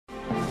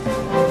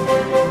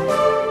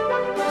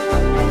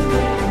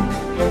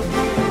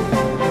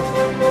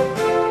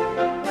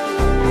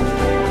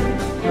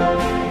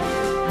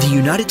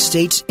United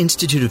States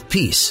Institute of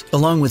Peace,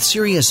 along with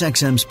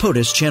SiriusXM's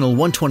POTUS Channel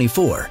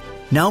 124,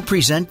 now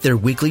present their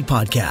weekly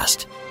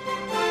podcast.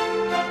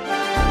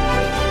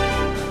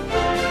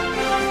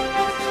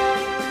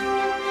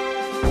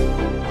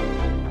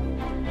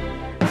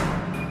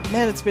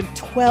 Man, it's been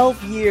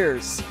 12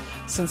 years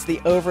since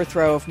the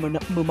overthrow of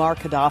Muammar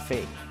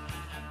Gaddafi.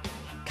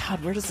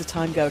 God, where does the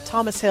time go?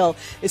 Thomas Hill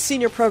is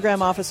Senior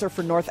Program Officer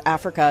for North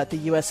Africa at the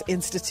U.S.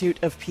 Institute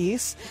of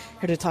Peace,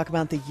 here to talk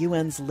about the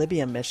UN's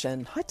Libya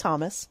mission. Hi,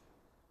 Thomas.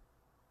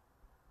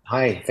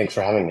 Hi, thanks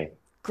for having me.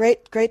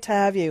 Great to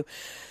have you.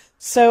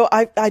 So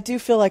I do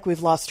feel like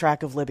we've lost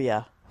track of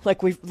Libya.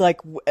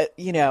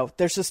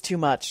 There's just too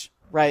much,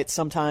 right?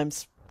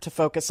 Sometimes to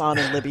focus on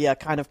in Libya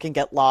kind of can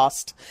get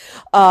lost.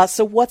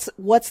 So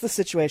what's the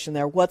situation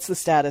there? What's the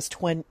status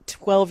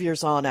 12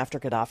 years on after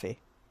Gaddafi?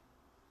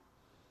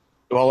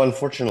 Well,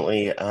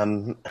 unfortunately,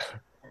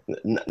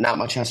 not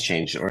much has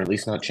changed, or at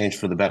least not changed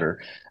for the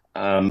better.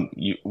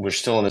 We're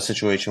still in a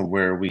situation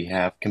where we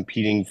have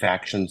competing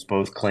factions,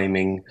 both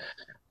claiming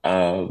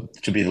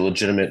to be the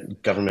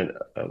legitimate government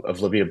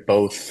of Libya.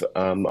 Both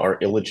are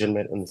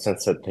illegitimate in the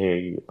sense that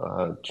they're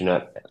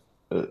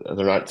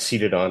not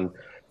seated on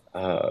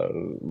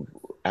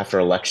after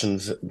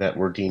elections that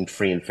were deemed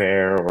free and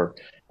fair, or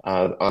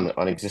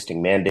on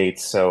existing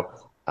mandates. So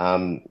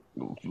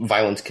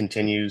violence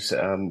continues.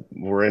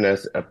 We're in a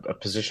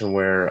position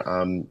where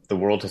the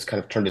world has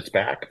kind of turned its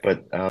back,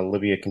 but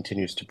Libya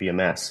continues to be a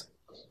mess.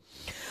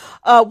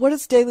 What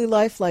is daily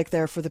life like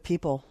there for the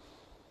people?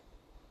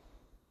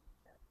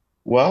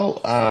 Well,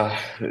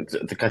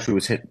 the country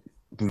was hit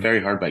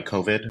very hard by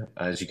COVID.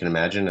 As you can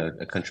imagine,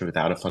 a country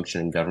without a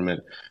functioning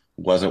government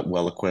wasn't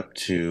well equipped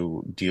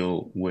to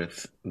deal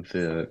with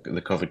the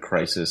COVID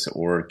crisis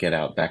or get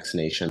out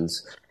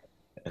vaccinations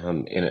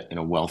in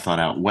a well thought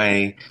out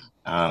way.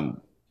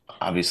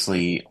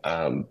 Obviously,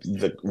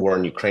 the war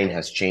in Ukraine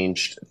has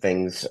changed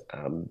things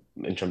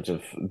in terms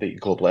of the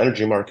global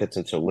energy markets,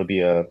 and so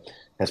Libya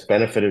has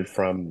benefited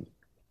from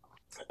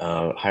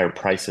higher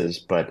prices,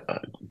 but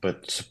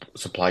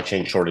supply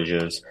chain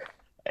shortages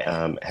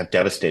have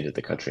devastated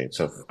the country. And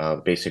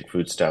so basic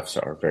foodstuffs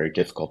are very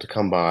difficult to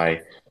come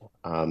by.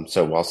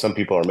 So while some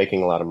people are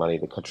making a lot of money,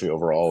 the country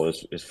overall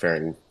is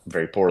faring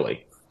very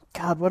poorly.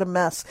 God, what a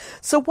mess.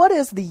 So what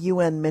is the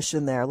UN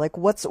mission there? Like,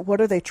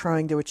 what are they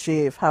trying to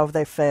achieve? How have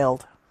they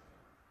failed?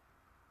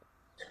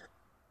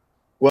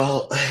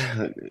 Well,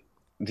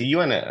 the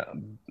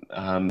UN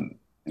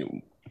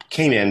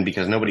came in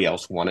because nobody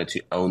else wanted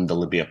to own the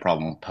Libya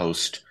problem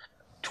post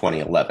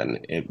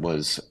 2011. It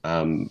was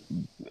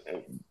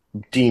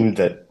deemed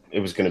that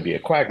it was going to be a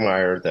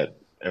quagmire, that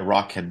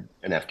Iraq and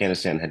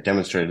Afghanistan had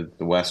demonstrated that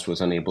the West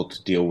was unable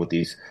to deal with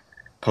these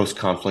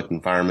post-conflict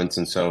environments,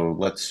 and so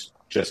let's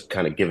just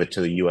kind of give it to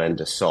the UN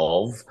to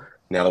solve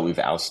now that we've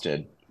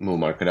ousted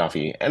Muammar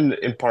Gaddafi. And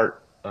in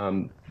part,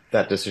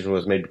 that decision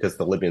was made because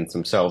the Libyans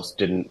themselves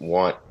didn't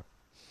want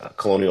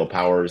colonial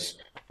powers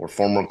or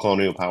former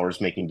colonial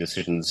powers making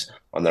decisions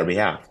on their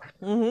behalf.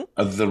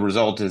 Mm-hmm. The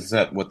result is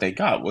that what they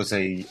got was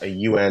a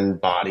UN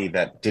body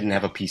that didn't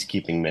have a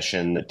peacekeeping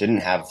mission, that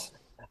didn't have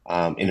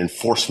an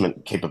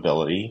enforcement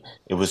capability.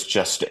 It was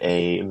just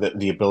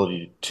the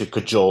ability to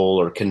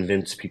cajole or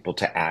convince people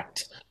to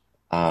act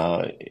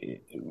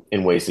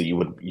in ways that you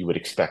would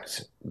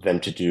expect them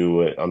to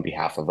do on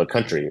behalf of a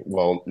country.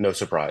 Well, no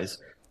surprise.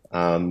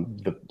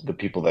 The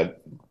people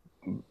that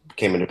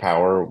came into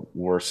power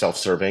were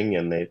self-serving,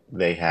 and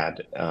they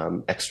had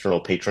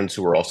external patrons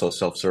who were also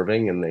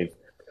self-serving, and they've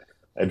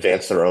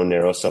advanced their own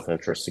narrow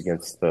self-interest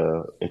against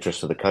the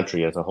interests of the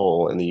country as a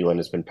whole, and the UN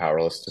has been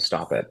powerless to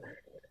stop it.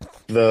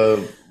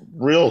 The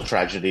real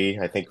tragedy,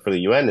 I think, for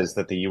the UN is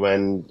that the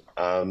UN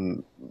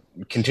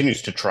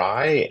continues to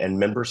try, and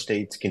member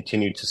states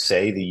continue to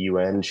say the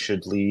UN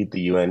should lead,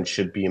 the UN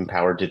should be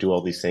empowered to do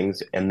all these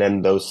things, and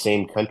then those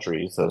same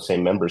countries, those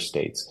same member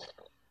states,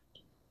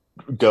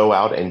 go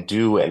out and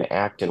do and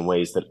act in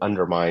ways that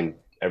undermine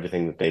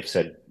everything that they've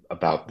said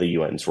about the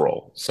UN's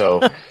role. So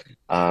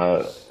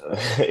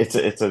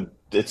it's a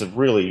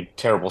really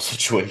terrible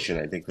situation,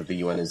 I think, that the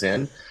UN is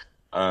in,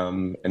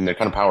 and they're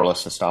kind of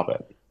powerless to stop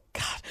it.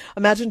 God,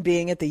 imagine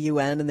being at the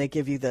UN and they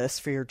give you this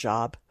for your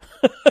job.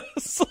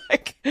 It's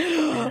like,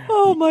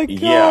 oh my God,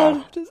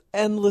 yeah. Just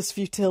endless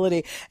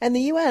futility. And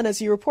the UN,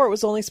 as you report,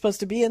 was only supposed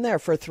to be in there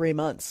for 3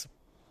 months.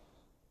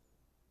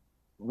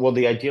 Well,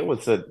 the idea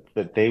was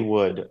that they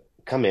would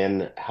come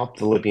in, help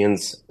the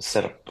Libyans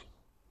set up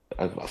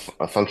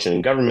a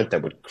functioning government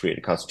that would create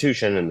a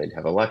constitution, and they'd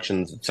have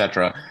elections,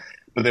 etc.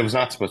 But it was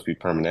not supposed to be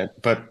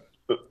permanent. But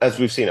as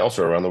we've seen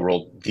elsewhere around the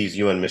world, these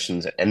UN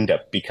missions end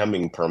up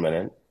becoming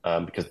permanent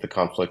because the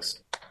conflicts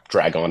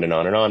drag on and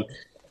on and on.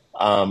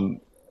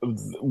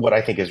 What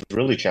I think is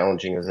really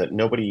challenging is that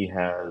nobody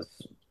has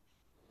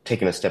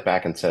taken a step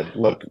back and said,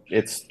 look,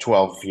 it's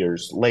 12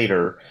 years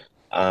later.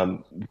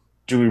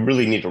 Do we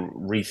really need to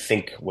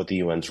rethink what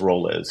the UN's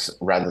role is,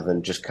 rather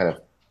than just kind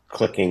of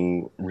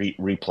clicking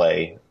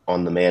replay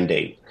on the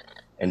mandate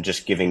and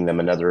just giving them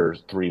another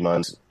 3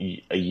 months,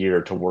 a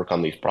year to work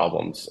on these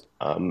problems?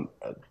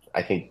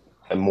 I think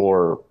a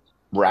more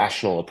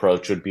rational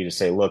approach would be to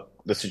say, look,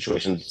 the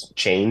situation's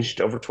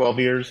changed over 12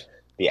 years.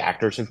 The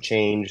actors have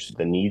changed.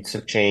 The needs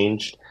have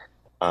changed.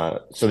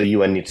 So the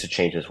UN needs to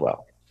change as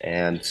well.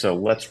 And so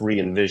let's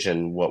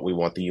re-envision what we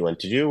want the UN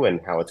to do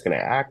and how it's going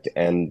to act,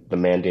 and the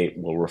mandate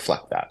will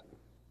reflect that.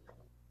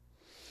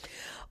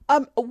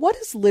 What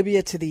is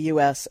Libya to the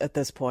U.S. at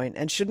this point?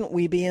 And shouldn't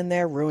we be in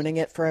there ruining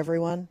it for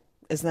everyone?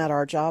 Isn't that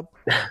our job?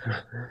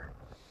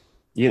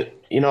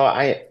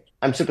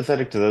 I'm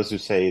sympathetic to those who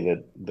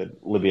say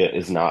that Libya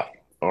is not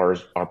our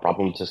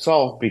problem to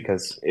solve,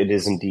 because it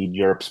is indeed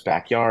Europe's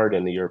backyard,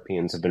 and the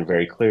Europeans have been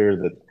very clear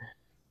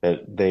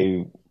that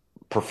they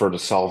prefer to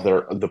solve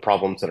the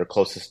problems that are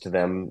closest to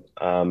them,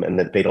 and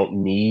that they don't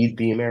need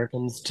the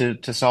Americans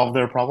to solve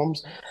their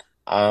problems.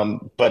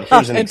 But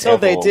here's an until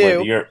example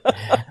they do,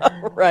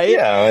 right?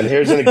 Yeah, and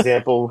here's an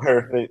example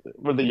where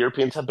the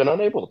Europeans have been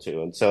unable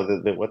to, and so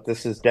what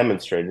this has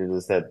demonstrated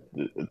is that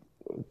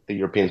the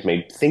Europeans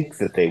may think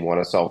that they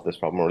want to solve this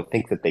problem, or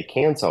think that they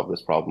can solve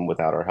this problem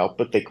without our help,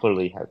 but they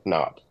clearly have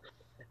not.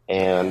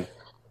 And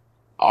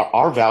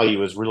our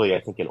value is really,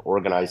 I think, in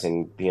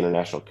organizing the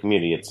international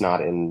community. It's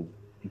not in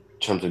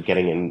terms of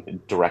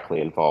getting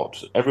directly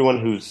involved. Everyone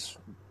who's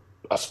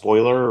a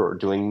spoiler or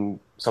doing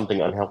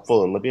something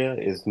unhelpful in Libya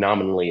is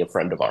nominally a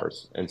friend of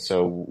ours. And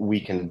so we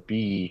can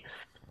be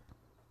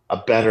a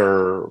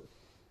better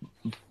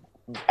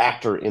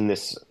actor in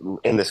this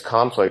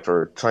conflict,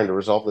 or trying to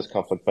resolve this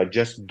conflict, by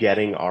just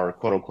getting our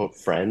quote unquote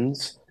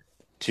friends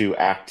to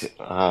act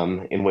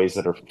in ways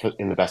that are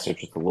in the best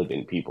interest of the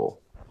Libyan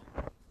people.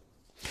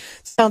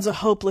 Sounds a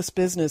hopeless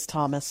business,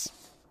 Thomas.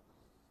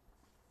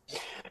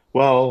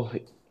 Well,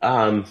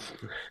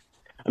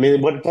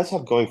 what it does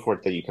have going for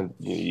it that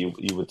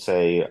you would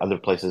say other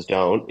places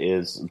don't,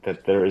 is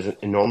that there is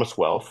enormous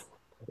wealth.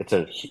 It's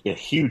a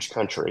huge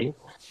country,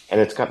 and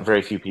it's got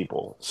very few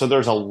people. So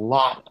there's a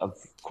lot of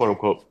quote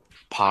unquote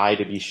pie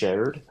to be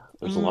shared.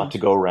 There's a lot to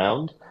go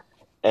around,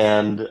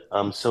 and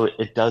so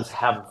it does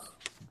have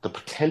the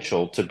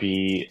potential to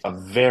be a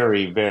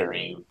very,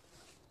 very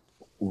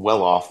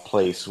well-off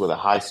place with a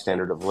high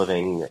standard of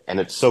living, and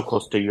it's so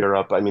close to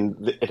Europe. I mean,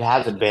 it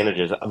has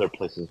advantages that other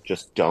places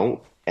just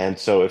don't. And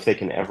so if they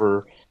can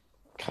ever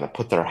kind of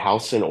put their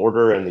house in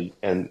order, and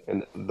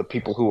the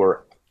people who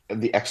are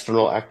the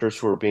external actors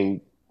who are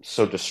being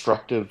so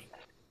destructive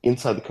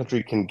inside the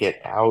country can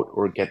get out,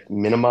 or get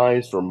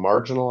minimized or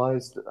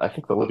marginalized, I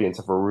think the Libyans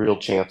have a real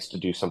chance to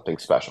do something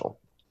special.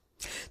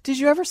 Did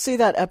you ever see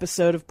that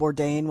episode of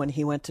Bourdain when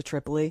he went to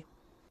Tripoli?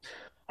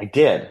 I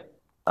did. It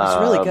was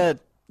really good.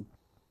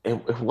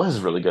 It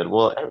was really good.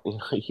 Well,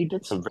 he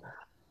did some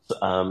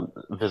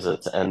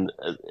visits, and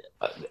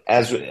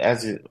as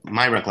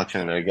my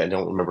recollection, I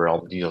don't remember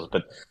all the details,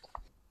 but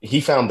he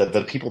found that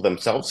the people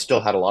themselves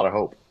still had a lot of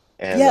hope,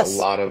 and a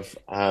lot of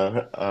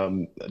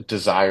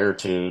desire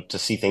to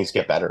see things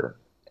get better,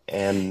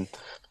 and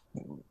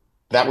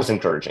that was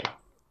encouraging.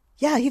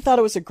 Yeah, he thought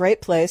it was a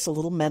great place, a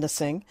little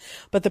menacing,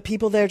 but the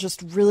people there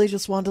just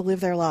wanted to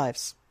live their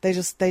lives. They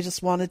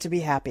just wanted to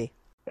be happy.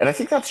 And I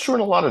think that's true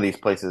in a lot of these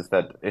places,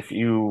 that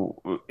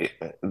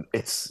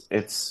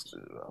it's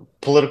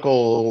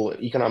political,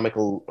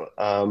 economical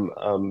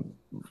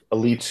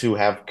elites who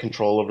have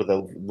control over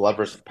the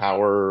levers of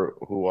power,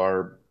 who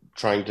are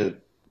trying to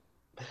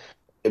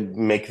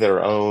make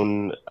their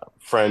own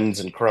friends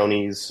and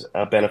cronies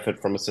benefit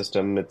from a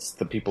system. It's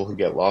the people who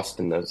get lost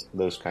in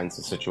those kinds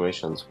of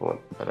situations.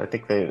 But I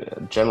think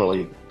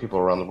generally people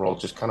around the world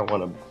just kind of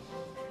want to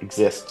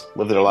exist,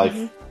 live their life.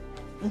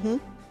 Mm-hmm. Mm-hmm.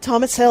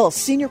 Thomas Hill,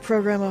 Senior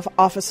Program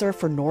Officer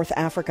for North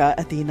Africa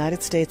at the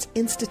United States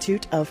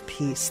Institute of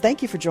Peace.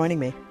 Thank you for joining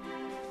me.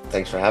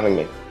 Thanks for having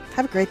me.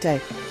 Have a great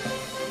day.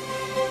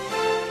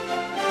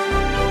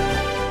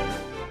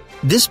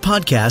 This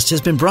podcast has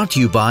been brought to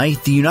you by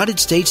the United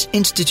States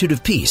Institute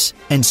of Peace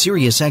and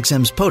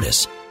SiriusXM's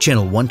POTUS,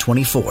 Channel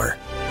 124.